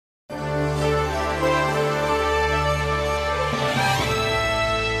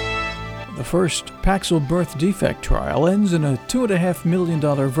first Paxil birth defect trial ends in a $2.5 million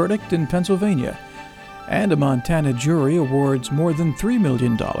verdict in Pennsylvania, and a Montana jury awards more than $3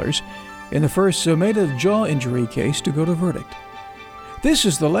 million in the first Zometa jaw injury case to go to verdict. This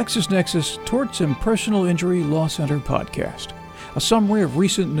is the LexisNexis Torts and Personal Injury Law Center podcast, a summary of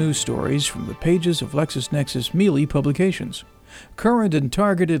recent news stories from the pages of LexisNexis Mealy publications, current and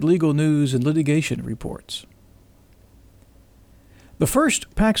targeted legal news and litigation reports. The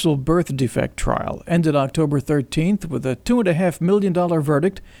first Paxil birth defect trial ended October 13th with a $2.5 million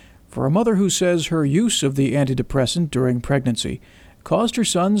verdict for a mother who says her use of the antidepressant during pregnancy caused her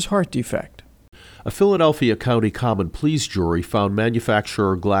son's heart defect. A Philadelphia County Common Pleas jury found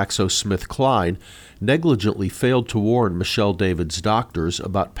manufacturer GlaxoSmithKline negligently failed to warn Michelle David's doctors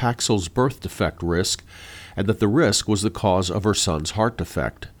about Paxil's birth defect risk and that the risk was the cause of her son's heart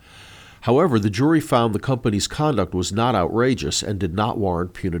defect. However, the jury found the company's conduct was not outrageous and did not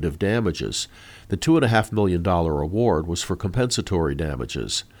warrant punitive damages. The $2.5 million award was for compensatory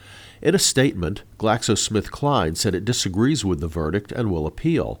damages. In a statement, GlaxoSmithKline said it disagrees with the verdict and will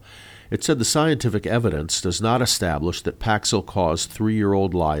appeal. It said the scientific evidence does not establish that Paxil caused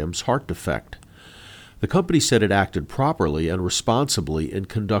 3-year-old Liam's heart defect. The company said it acted properly and responsibly in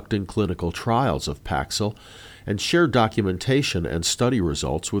conducting clinical trials of Paxil and shared documentation and study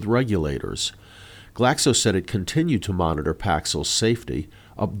results with regulators. Glaxo said it continued to monitor Paxil's safety,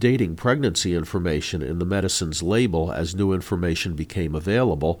 updating pregnancy information in the medicine's label as new information became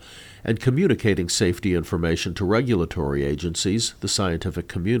available, and communicating safety information to regulatory agencies, the scientific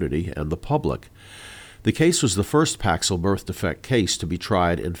community, and the public. The case was the first Paxil birth defect case to be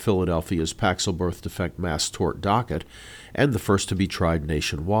tried in Philadelphia's Paxil birth defect mass tort docket, and the first to be tried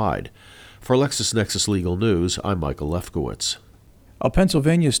nationwide. For LexisNexis Legal News, I'm Michael Lefkowitz. A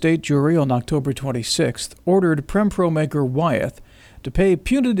Pennsylvania state jury on October 26th ordered Prempro maker Wyeth to pay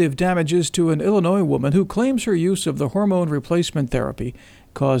punitive damages to an Illinois woman who claims her use of the hormone replacement therapy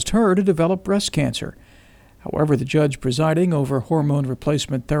caused her to develop breast cancer. However, the judge presiding over hormone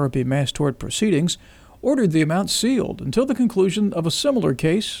replacement therapy mass tort proceedings ordered the amount sealed until the conclusion of a similar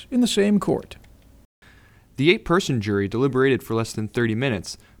case in the same court. The 8-person jury deliberated for less than 30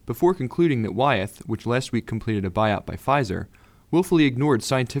 minutes before concluding that Wyeth, which last week completed a buyout by Pfizer, willfully ignored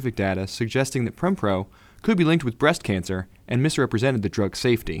scientific data suggesting that Prempro could be linked with breast cancer and misrepresented the drug's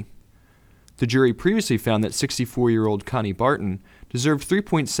safety. The jury previously found that 64-year-old Connie Barton deserved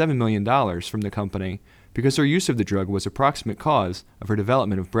 $3.7 million from the company because her use of the drug was a proximate cause of her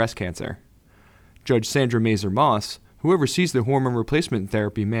development of breast cancer. Judge Sandra Mazur-Moss, who oversees the hormone replacement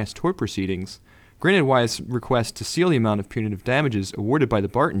therapy mass tort proceedings, granted Wyeth's request to seal the amount of punitive damages awarded by the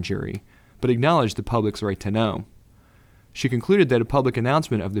Barton jury, but acknowledged the public's right to know. She concluded that a public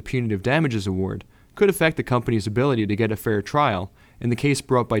announcement of the punitive damages award could affect the company's ability to get a fair trial in the case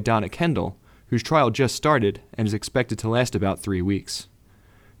brought by Donna Kendall, whose trial just started and is expected to last about 3 weeks.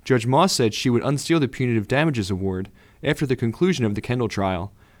 Judge Moss said she would unseal the punitive damages award after the conclusion of the Kendall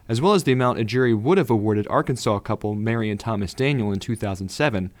trial, as well as the amount a jury would have awarded Arkansas couple Mary and Thomas Daniel in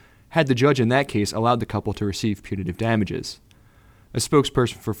 2007 had the judge in that case allowed the couple to receive punitive damages. A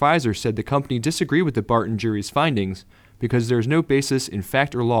spokesperson for Pfizer said the company disagreed with the Barton jury's findings because there is no basis in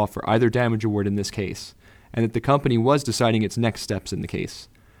fact or law for either damage award in this case, and that the company was deciding its next steps in the case.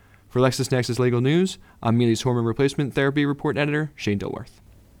 For LexisNexis Legal News, I'm Mealy's Hormone Replacement Therapy Report Editor, Shane Dilworth.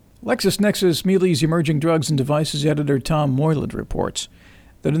 LexisNexis Mealy's Emerging Drugs and Devices editor Tom Moylan reports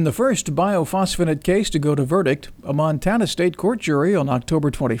that in the first biophosphonate case to go to verdict, a Montana state court jury on October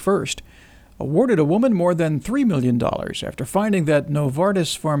 21st awarded a woman more than $3 million after finding that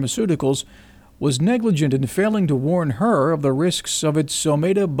Novartis Pharmaceuticals was negligent in failing to warn her of the risks of its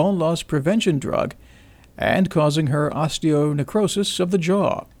Zometa bone loss prevention drug and causing her osteonecrosis of the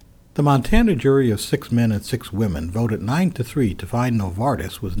jaw. The Montana jury of 6 men and 6 women voted 9-3 to find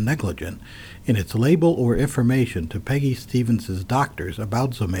Novartis was negligent in its label or information to Peggy Stevens' doctors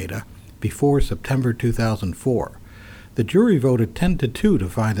about Zometa before September 2004. The jury voted 10-2 to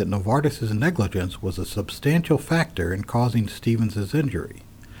find that Novartis' negligence was a substantial factor in causing Stevens' injury.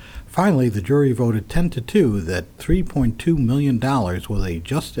 Finally, the jury voted 10-2 that $3.2 million was a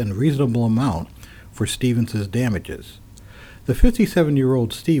just and reasonable amount for Stevens' damages. The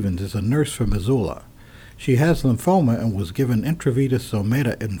 57-year-old Stevens is a nurse from Missoula. She has lymphoma and was given intravenous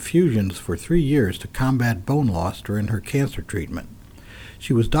Zometa infusions for 3 years to combat bone loss during her cancer treatment.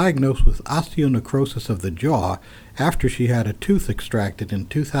 She was diagnosed with osteonecrosis of the jaw after she had a tooth extracted in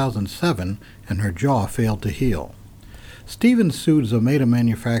 2007 and her jaw failed to heal. Stevens sued Zometa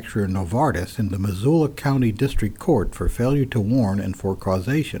manufacturer Novartis in the Missoula County District Court for failure to warn and for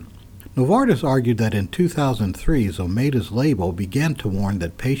causation. Novartis argued that in 2003, Zomeda's label began to warn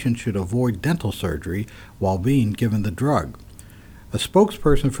that patients should avoid dental surgery while being given the drug. A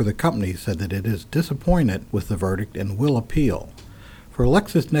spokesperson for the company said that it is disappointed with the verdict and will appeal. For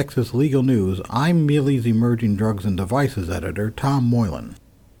LexisNexis Legal News, I'm Mealy's Emerging Drugs and Devices editor, Tom Moylan.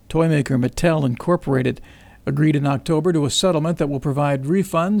 Toymaker Mattel Incorporated agreed in October to a settlement that will provide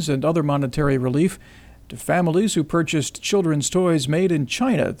refunds and other monetary relief to families who purchased children's toys made in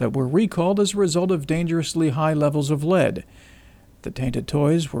China that were recalled as a result of dangerously high levels of lead. The tainted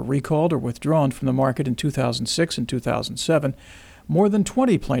toys were recalled or withdrawn from the market in 2006 and 2007. More than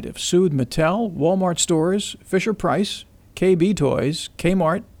 20 plaintiffs sued Mattel, Walmart stores, Fisher-Price, KB Toys,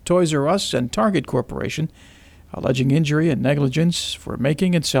 Kmart, Toys R Us, and Target Corporation, alleging injury and negligence for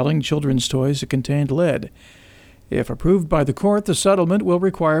making and selling children's toys that contained lead. If approved by the court, the settlement will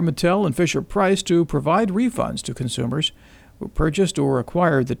require Mattel and Fisher-Price to provide refunds to consumers who purchased or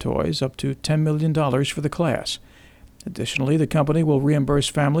acquired the toys, up to $10 million for the class. Additionally, the company will reimburse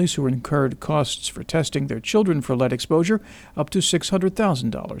families who incurred costs for testing their children for lead exposure, up to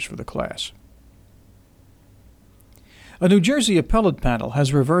 $600,000 for the class. A New Jersey appellate panel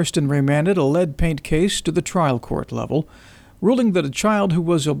has reversed and remanded a lead paint case to the trial court level, ruling that a child who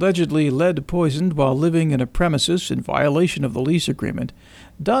was allegedly lead poisoned while living in a premises in violation of the lease agreement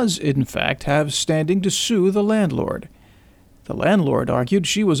does, in fact, have standing to sue the landlord. The landlord argued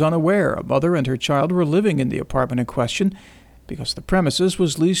she was unaware a mother and her child were living in the apartment in question because the premises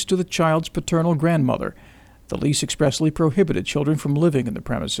was leased to the child's paternal grandmother. The lease expressly prohibited children from living in the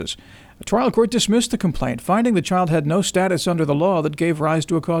premises. A trial court dismissed the complaint, finding the child had no status under the law that gave rise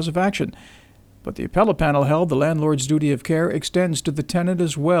to a cause of action. But the appellate panel held the landlord's duty of care extends to the tenant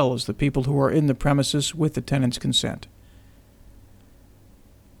as well as the people who are in the premises with the tenant's consent.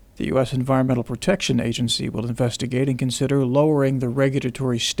 The U.S. Environmental Protection Agency will investigate and consider lowering the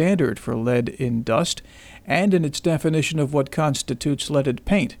regulatory standard for lead in dust and in its definition of what constitutes leaded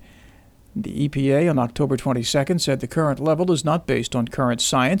paint. The EPA on October 22nd said the current level is not based on current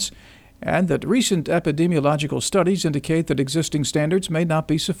science and that recent epidemiological studies indicate that existing standards may not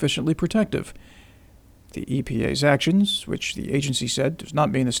be sufficiently protective. The EPA's actions, which the agency said does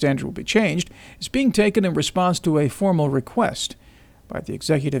not mean the standard will be changed, is being taken in response to a formal request by the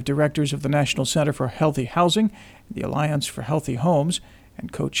executive directors of the National Center for Healthy Housing, the Alliance for Healthy Homes,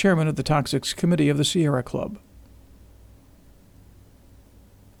 and co-chairman of the Toxics Committee of the Sierra Club.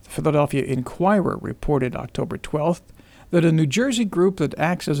 The Philadelphia Inquirer reported October 12th that a New Jersey group that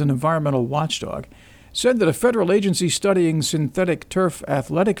acts as an environmental watchdog said that a federal agency studying synthetic turf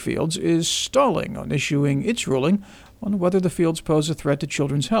athletic fields is stalling on issuing its ruling on whether the fields pose a threat to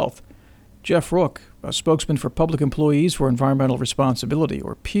children's health. Jeff Rook, a spokesman for Public Employees for Environmental Responsibility,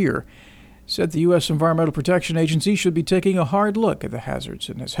 or PEER, said the U.S. Environmental Protection Agency should be taking a hard look at the hazards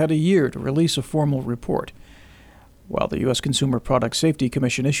and has had a year to release a formal report. While the U.S. Consumer Product Safety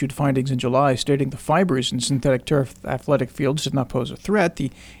Commission issued findings in July stating the fibers in synthetic turf athletic fields did not pose a threat,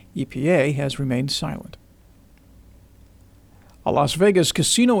 the EPA has remained silent. A Las Vegas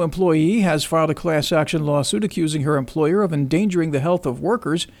casino employee has filed a class action lawsuit accusing her employer of endangering the health of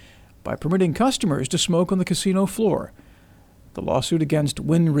workers by permitting customers to smoke on the casino floor. The lawsuit against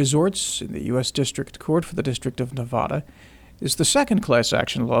Wynn Resorts in the U.S. District Court for the District of Nevada is the second class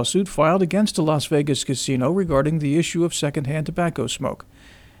action lawsuit filed against a Las Vegas casino regarding the issue of secondhand tobacco smoke.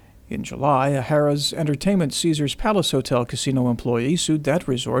 In July, a Harrah's Entertainment Caesars Palace Hotel casino employee sued that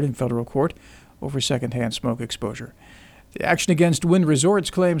resort in federal court over secondhand smoke exposure. The action against Wynn Resorts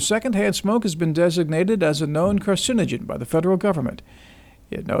claims secondhand smoke has been designated as a known carcinogen by the federal government.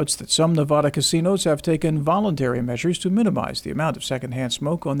 It notes that some Nevada casinos have taken voluntary measures to minimize the amount of secondhand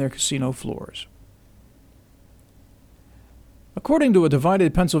smoke on their casino floors. According to a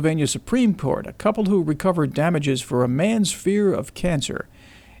divided Pennsylvania Supreme Court, a couple who recovered damages for a man's fear of cancer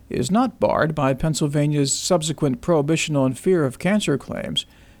is not barred by Pennsylvania's subsequent prohibition on fear of cancer claims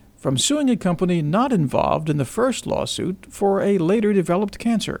from suing a company not involved in the first lawsuit for a later developed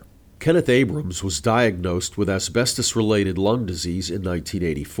cancer. Kenneth Abrams was diagnosed with asbestos-related lung disease in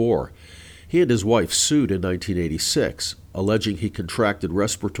 1984. He and his wife sued in 1986, alleging he contracted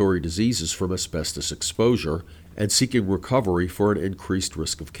respiratory diseases from asbestos exposure and seeking recovery for an increased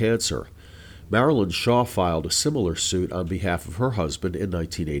risk of cancer. Marilyn Shaw filed a similar suit on behalf of her husband in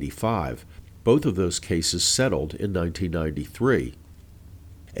 1985. Both of those cases settled in 1993.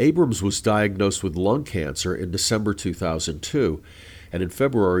 Abrams was diagnosed with lung cancer in December 2002, and in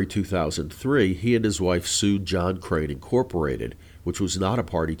February 2003, he and his wife sued John Crane Incorporated, which was not a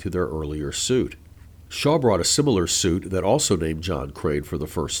party to their earlier suit. Shaw brought a similar suit that also named John Crane for the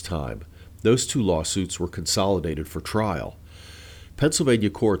first time. Those two lawsuits were consolidated for trial. Pennsylvania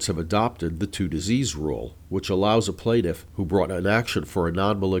courts have adopted the two-disease rule, which allows a plaintiff who brought an action for a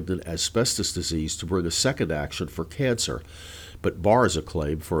non-malignant asbestos disease to bring a second action for cancer, but bars a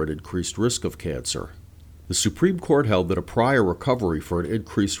claim for an increased risk of cancer. The Supreme Court held that a prior recovery for an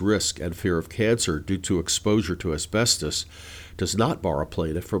increased risk and fear of cancer due to exposure to asbestos does not bar a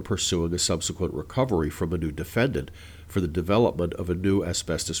plaintiff from pursuing a subsequent recovery from a new defendant for the development of a new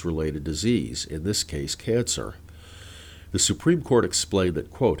asbestos-related disease, in this case cancer. The Supreme Court explained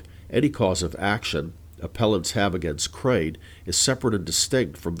that, quote, any cause of action appellants have against Crane is separate and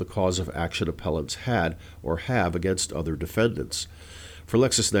distinct from the cause of action appellants had or have against other defendants. For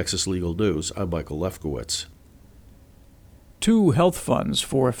LexisNexis Legal News, I'm Michael Lefkowitz. 2 health funds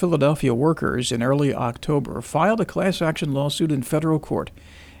for Philadelphia workers in early October filed a class action lawsuit in federal court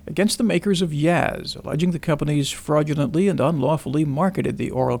against the makers of Yaz, alleging the companies fraudulently and unlawfully marketed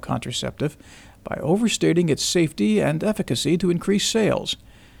the oral contraceptive by overstating its safety and efficacy to increase sales.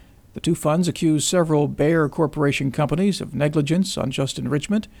 The 2 funds accuse several Bayer Corporation companies of negligence, unjust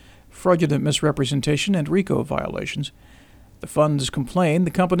enrichment, fraudulent misrepresentation, and RICO violations. The funds complain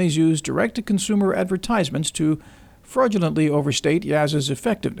the companies used direct-to-consumer advertisements to fraudulently overstate Yaz's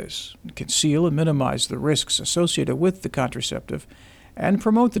effectiveness, conceal and minimize the risks associated with the contraceptive, and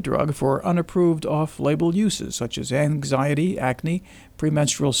promote the drug for unapproved off-label uses such as anxiety, acne,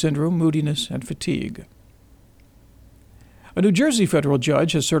 premenstrual syndrome, moodiness, and fatigue. A New Jersey federal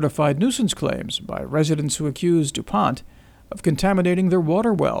judge has certified nuisance claims by residents who accuse DuPont of contaminating their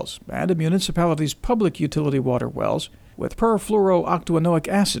water wells and a municipality's public utility water wells with perfluorooctanoic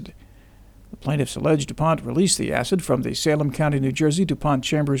acid. The plaintiffs allege DuPont released the acid from the Salem County, New Jersey DuPont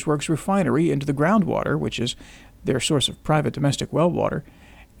Chambers Works refinery into the groundwater, which is their source of private domestic well water,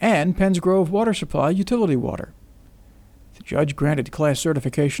 and Penns Grove water supply utility water. The judge granted class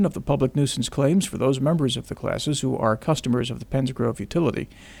certification of the public nuisance claims for those members of the classes who are customers of the Penns Grove utility.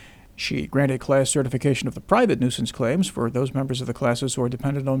 She granted class certification of the private nuisance claims for those members of the classes who are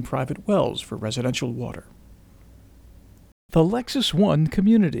dependent on private wells for residential water. The Lexis One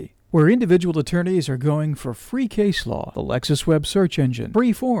community, where individual attorneys are going for free case law, the Lexis web search engine,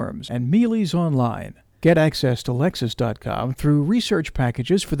 free forums, and Mealy's online. Get access to Lexis.com through research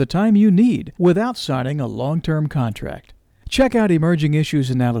packages for the time you need without signing a long-term contract. Check out emerging issues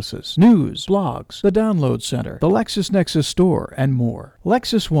analysis, news, blogs, the Download Center, the LexisNexis store, and more.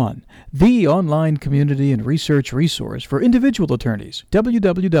 Lexis One, the online community and research resource for individual attorneys.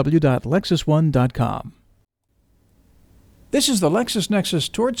 www.lexis1.com. This is the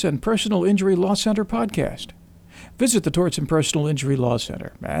LexisNexis Torts and Personal Injury Law Center podcast. Visit the Torts and Personal Injury Law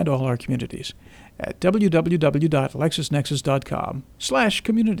Center and all our communities at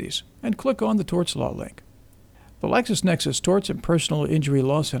www.lexisnexis.com/communities and click on the Torts Law link. The LexisNexis Torts and Personal Injury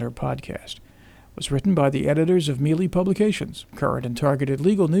Law Center podcast was written by the editors of Mealy Publications, current and targeted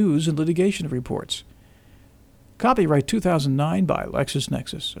legal news and litigation reports. Copyright 2009 by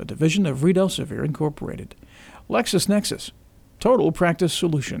LexisNexis, a division of Reed Elsevier Incorporated. LexisNexis, Total Practice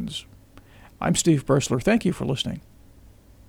Solutions. I'm Steve Bursler. Thank you for listening.